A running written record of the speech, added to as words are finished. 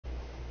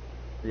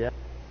Yeah.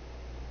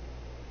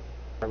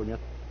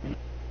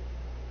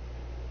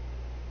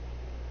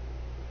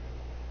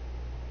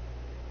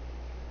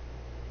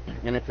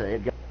 And it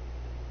got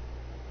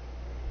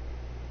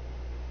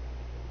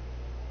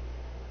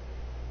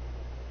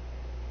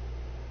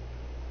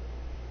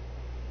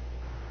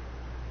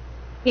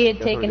He had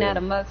That's what taken it out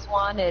is. a most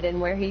wanted, and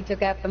where he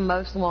took out the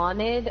most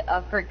wanted,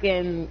 a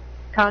freaking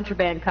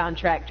contraband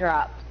contract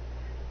dropped.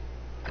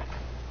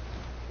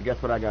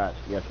 Guess what I got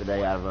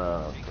yesterday out of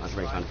a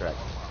contract contract?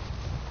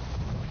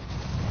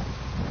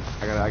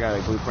 I got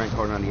a blueprint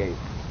core 98.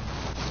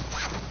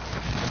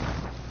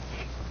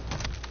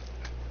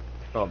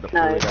 Oh, the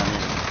fluid Nice. down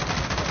in.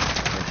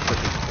 It's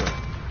pushing shit.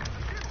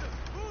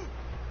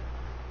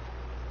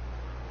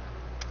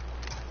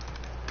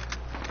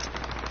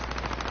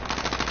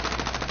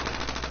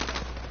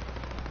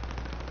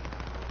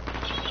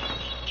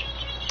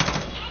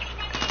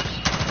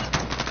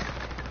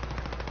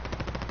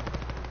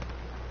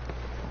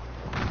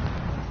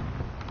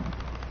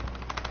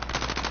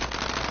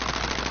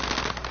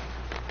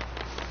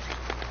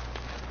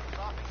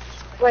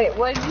 Wait,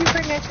 what did you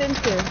bring us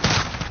into?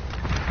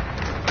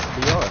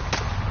 VR.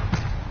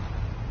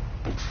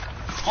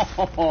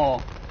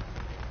 Oh,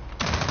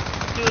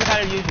 dude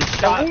had to use a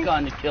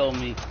shotgun to kill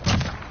me.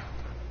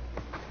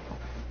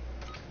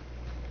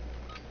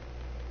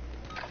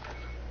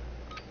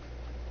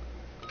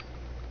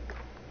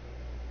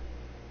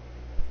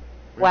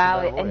 Wow,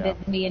 it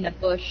ended me in a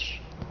bush.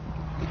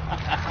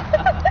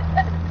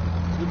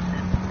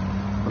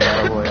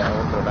 Battle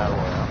Royale, for Battle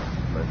Royale.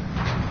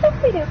 But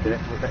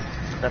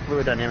Okie that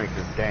fluid dynamics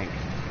is dank.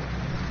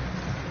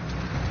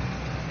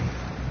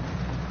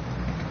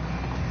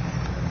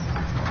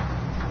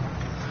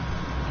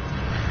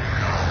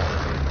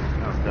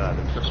 Oh god,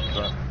 it's triple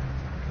truck.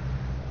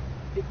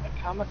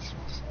 How much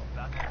was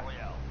Battle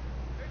Royale.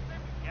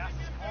 Gas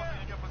is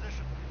closing in your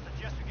position.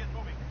 Suggest you get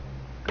moving.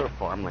 Go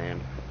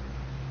farmland.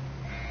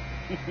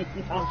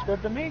 Sounds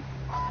good to me.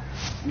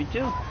 Me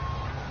too.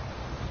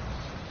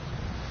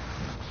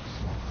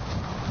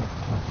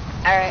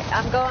 Alright,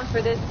 I'm going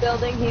for this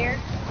building here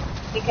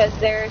because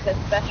there's a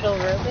special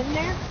room in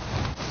there.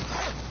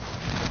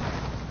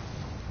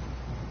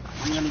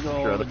 I'm gonna go.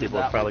 Sure, other to people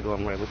are that probably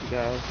one. going right with you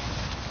guys.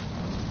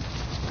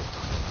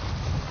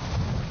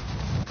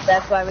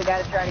 That's why we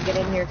gotta try to get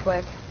in here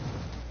quick.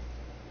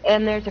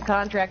 And there's a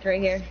contract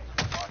right here.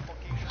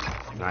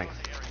 Nice.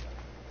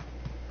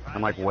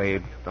 I'm like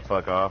way the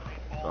fuck off,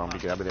 so I'll be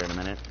there in a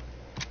minute.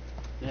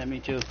 Yeah, me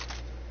too.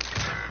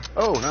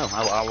 Oh no,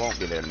 I won't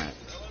be there in a minute.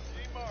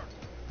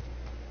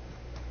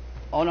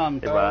 Hold on.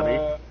 Hey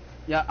Robbie,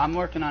 Yeah, I'm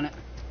working on it.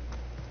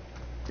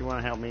 you want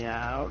to help me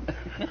out?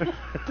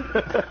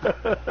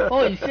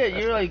 Holy shit,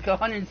 you're like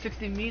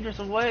 160 meters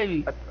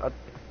away.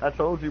 I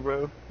told you,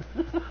 bro.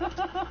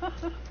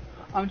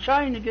 I'm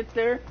trying to get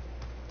there.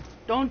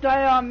 Don't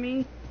die on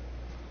me.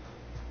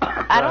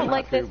 I don't Not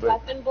like to, this but-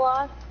 weapon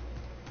block.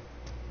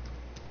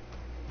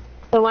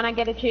 So when I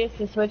get a chance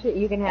to switch it,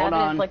 you can have Hold it.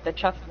 on. It's like the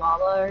Chuck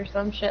Lala or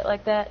some shit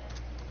like that.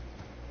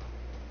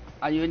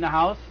 Are you in the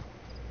house?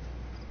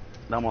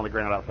 No, I'm on the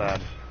ground outside.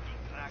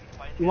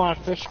 You want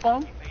a fish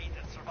bone?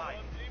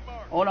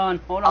 Hold on,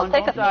 I'll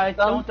take don't a die,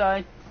 phone. don't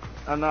die.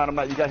 I'm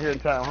not. You got here in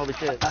time. Holy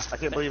shit! I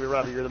can't believe it,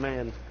 Robbie. You're the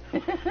man.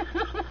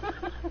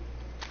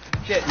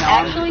 Shit,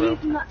 now Actually,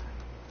 he's not.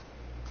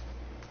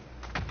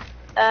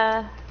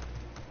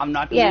 I'm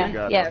not the Yeah, man?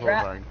 God, yeah. that's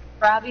horrifying.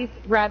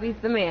 Robbie's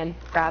the man.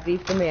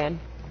 Robbie's the man.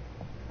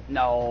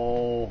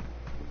 No.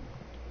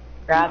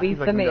 Robbie's He's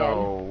like, the man.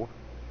 no.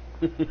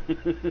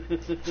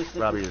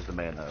 Robbie is the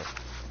man, though.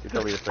 You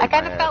told me to say I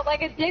kind my of ass. felt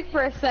like a dick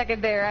for a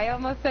second there. I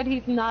almost said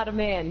he's not a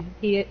man.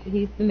 He's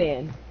the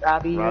man.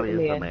 Robbie, Robbie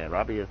you're is the the man. man.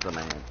 Robbie is the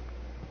man.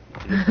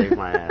 You just saved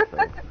my ass,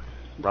 though.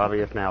 Robbie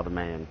is now the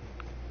man.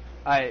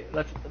 Alright,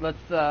 let's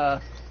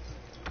Where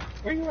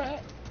you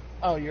at?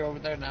 Oh, you're over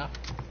there now.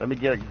 Let me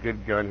get a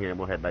good gun here, and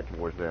we'll head back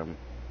towards them.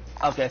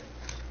 okay.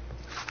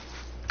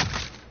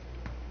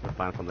 We'll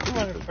find something You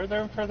want it decent. further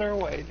and further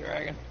away,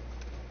 Dragon.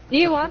 Do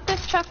you want this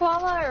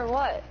Chuckwalla or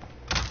what?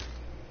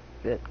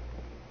 Shit.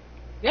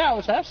 Yeah, I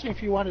was asking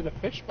if you wanted a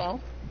fish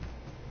bone.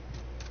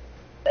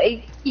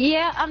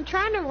 Yeah, I'm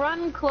trying to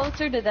run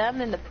closer to them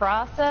in the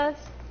process.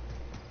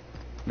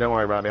 Don't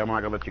worry, Robbie. I'm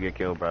not gonna let you get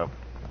killed, bro.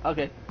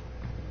 Okay.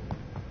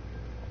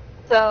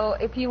 So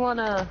if you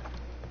wanna,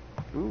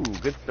 Ooh,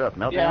 good stuff.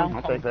 Meltdown. Yeah, I'm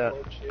I'll coming take that.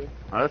 towards you.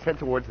 Let's head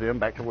towards them,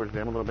 back towards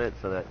them a little bit,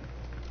 so that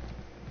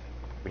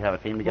we have a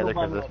team together.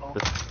 Little by Because little.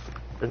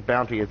 this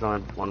bounty is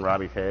on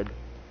Robbie's head,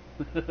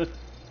 and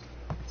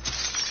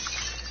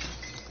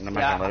I'm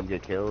not Yeah. gonna let him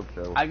get killed.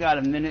 So I got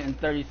a minute and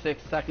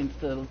 36 seconds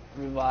to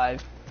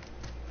revive.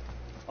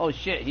 Oh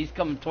shit, he's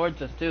coming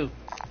towards us too.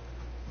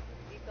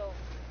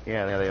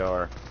 yeah, there they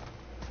are.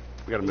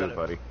 We gotta move,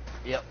 buddy.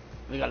 Yep,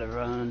 we gotta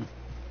run.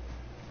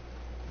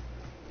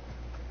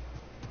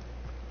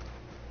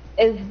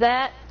 is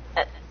that?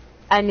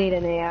 I need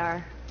an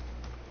AR.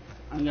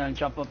 I'm gonna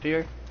jump up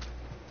here.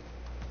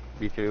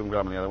 Me too. I'm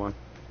grabbing the other one.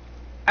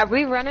 Are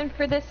we running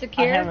for this I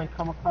secure? haven't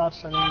come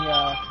across any,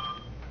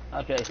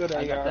 Okay, Good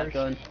I got that ARs.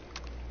 gun.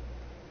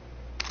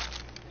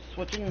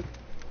 switching.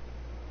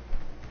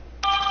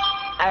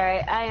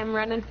 Alright, I am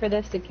running for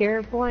the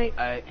secure point.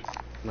 Alright.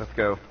 Let's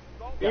go.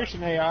 Here's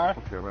an AR.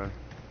 Let's go, man.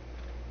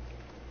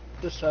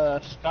 This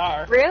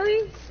Scar.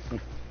 Really?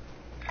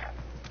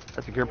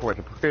 That's a good point.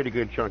 It's a pretty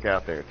good chunk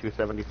out there.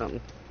 270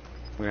 something.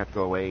 We're gonna have to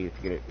go away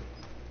to get it.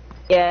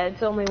 Yeah,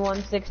 it's only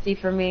 160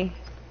 for me.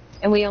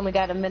 And we only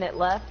got a minute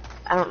left.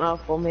 I don't know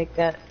if we'll make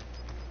that.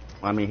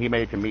 I mean, he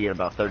made it to me in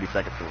about 30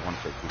 seconds for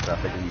 160, so I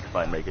think you can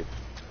probably make it.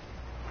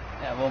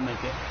 Yeah, we'll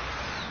make it.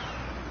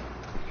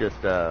 It's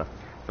just, the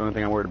only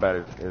thing I'm worried about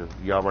is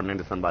y'all running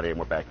into somebody and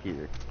we're back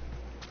here.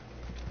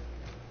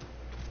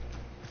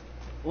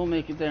 We'll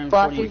make it there in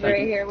 40 Flossy's seconds.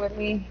 right here with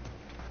me.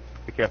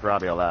 We kept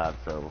Robbie alive,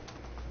 so.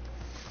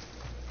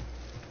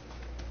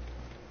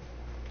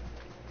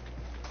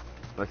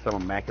 Unless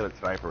some immaculate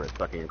sniper is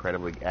fucking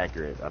incredibly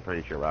accurate, I'm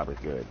pretty sure Robbie's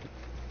good.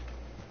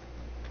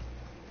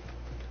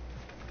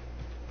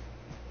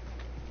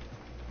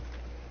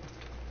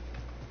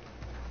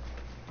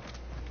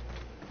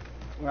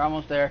 We're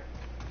almost there.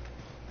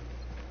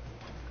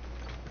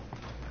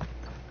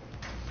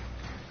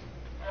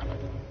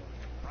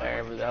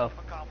 There we go.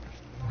 Accomplished.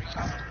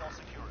 Recon intel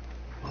secured.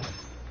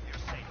 You're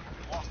safe.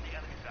 You lost the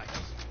enemy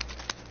factors.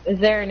 Is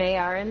there an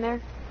AR in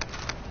there?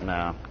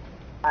 No.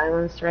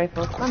 Silenced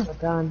rifle. Son of a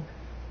gun.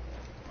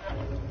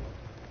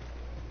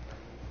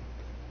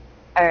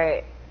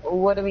 Alright,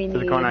 what do we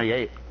There's need? a car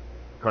 98.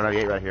 Car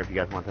 98 right here if you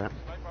guys want that.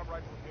 Sniper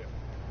rifle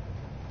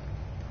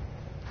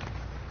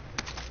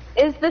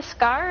here. Is the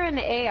Scar an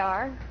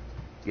AR?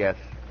 Yes.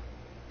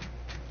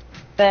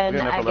 Then We're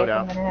gonna I have guess to load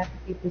I'm out. gonna have to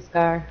keep the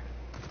Scar.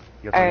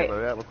 You guys want Alright. to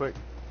load that real quick?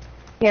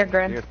 Here,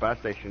 Grin. Nearest buy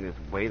station is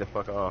way the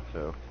fuck off,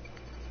 so.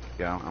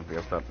 Yeah, I'm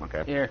here. What's up?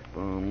 Okay. Here.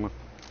 Boom.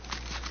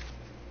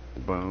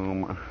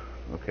 Boom.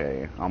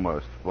 Okay,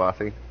 almost.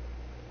 Flossy?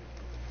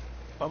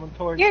 Coming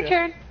towards Your you.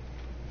 turn.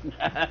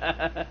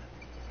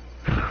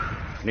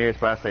 Nearest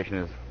buy station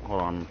is.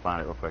 Hold on, I'm gonna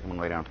find it real quick. I'm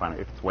gonna lay down and find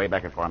it. It's way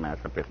back in farmhouse.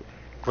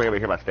 It's way over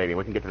here by stadium.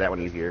 We can get to that one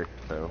easier,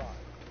 so.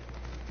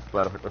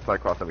 Let's slide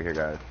across over here,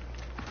 guys.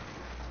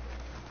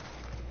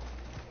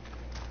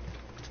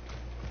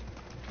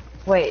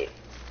 Wait.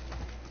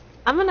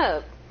 I'm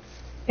gonna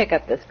pick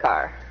up this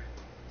car.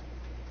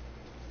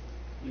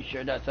 You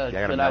sure that's a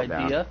Yeah, I got a good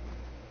meltdown. idea?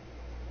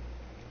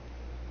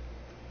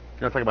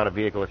 You're not talking about a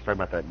vehicle, let's talk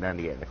about that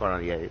 98, the car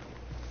 98.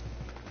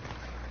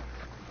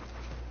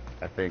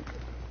 I think.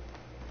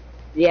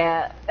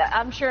 Yeah,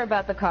 I'm sure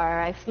about the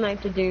car. I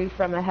sniped a dude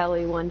from a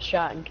heli one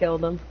shot and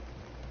killed him.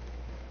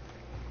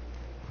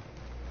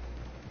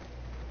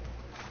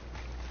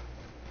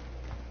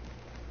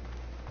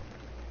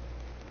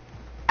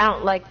 I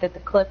don't like that the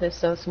clip is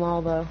so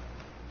small though.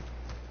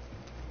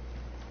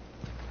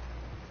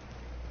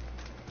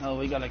 Oh,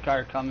 we got a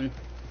car coming.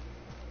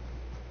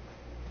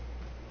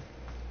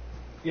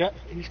 Yep,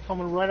 he's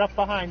coming right up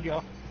behind you.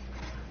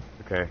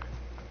 Okay.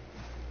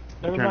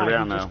 Never turned mind,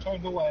 around he now. just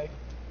turned away.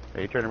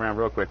 Hey, you turn around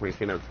real quick when you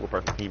see another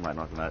four-person team right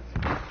onto that.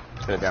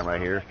 Set it down right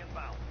here.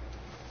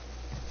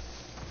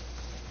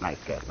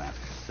 Nice gas mask.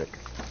 Sick.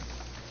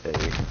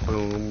 Okay,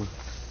 boom.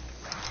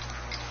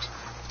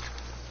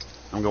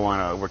 I'm going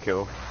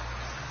overkill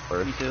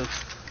first. Me too.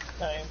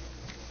 Same.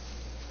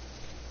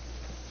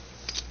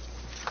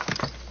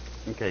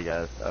 Okay,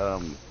 guys.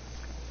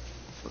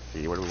 Let's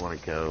see. Where do we want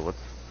to go?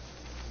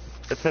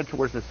 Let's head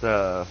towards this.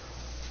 I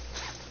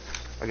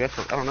guess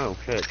I don't know.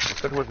 Shit.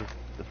 Let's go towards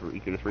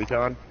this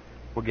recon.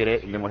 We'll get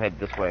it, and then we'll head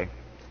this way.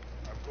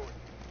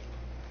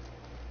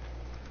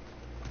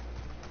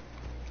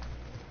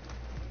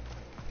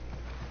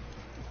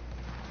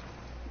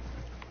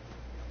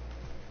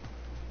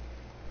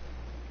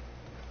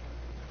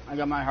 I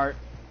got my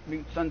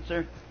heartbeat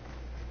sensor.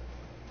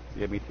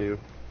 Yeah, me too.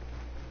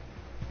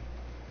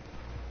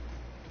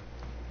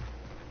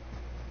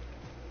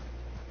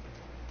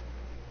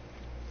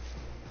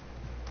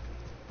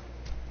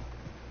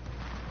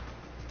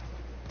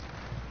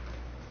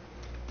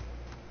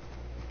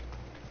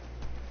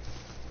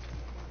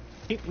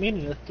 Keep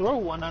meaning to throw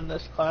one on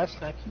this class,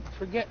 and I keep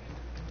forgetting.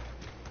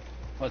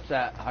 What's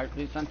that?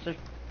 Heartbeat sensor?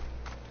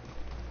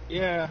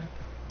 Yeah.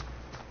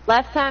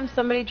 Last time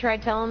somebody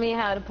tried telling me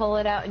how to pull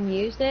it out and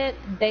use it,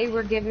 they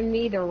were giving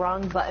me the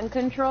wrong button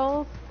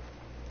controls.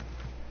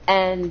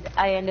 And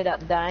I ended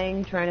up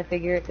dying trying to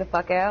figure it the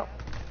fuck out.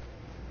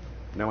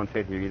 No one's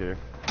hit you either.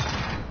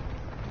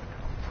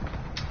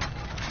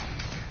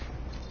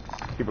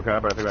 Super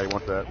cop, but everybody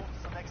wants that. Move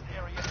to the next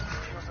area and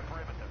secure the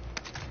perimeter.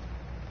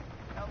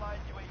 Allied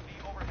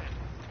UAV overhead.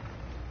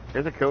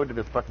 There's a code to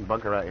this fucking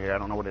bunker right here. I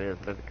don't know what it is,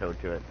 but there's a code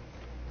to it.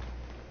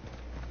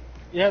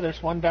 Yeah,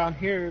 there's one down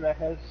here that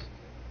has...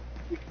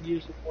 We can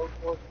use the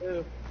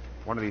 442.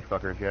 One of these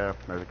fuckers, yeah.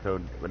 There's a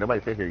code. But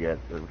nobody's hit here yet,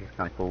 which is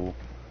kind of cool.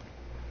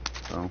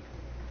 So,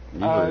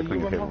 usually You the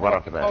clean hit remember right what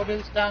off the the code bat.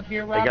 is down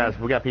here, Robbie? Hey guys,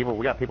 we got people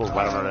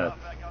right on our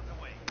left. Back out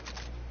the way.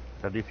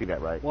 I do see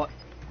that right. What?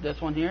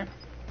 This one here?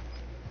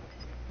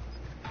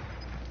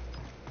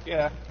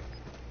 Yeah.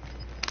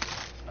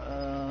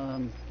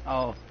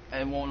 Oh,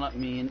 it won't let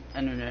me in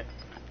internet.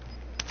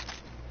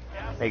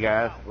 Hey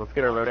guys, let's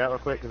get our load out real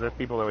quick, because there's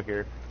people over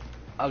here.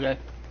 Okay. I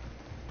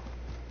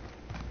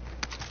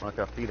don't know if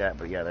y'all see that,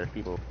 but yeah, there's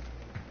people.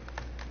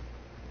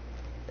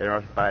 They're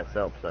not by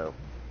itself, so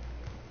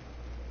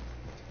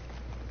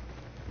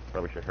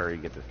probably should hurry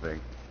and get this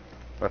thing.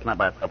 Well, it's not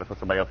by itself, it's with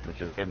somebody else that's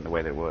just getting the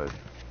way that it was.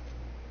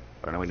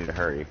 But I know we need to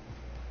hurry.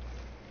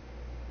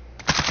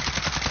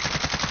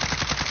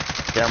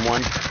 Down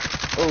one.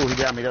 Oh, he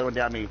down me. The other one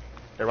down me.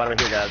 They're right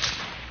over here, guys.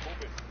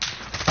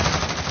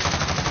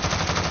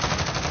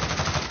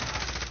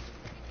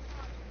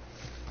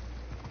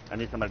 I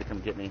need somebody to come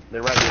get me.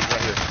 They're right here.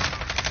 Right here.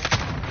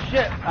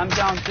 Shit, I'm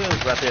down too.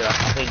 Right there.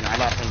 I'm pinging. I'm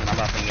not pinging. I'm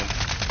not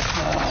pinging.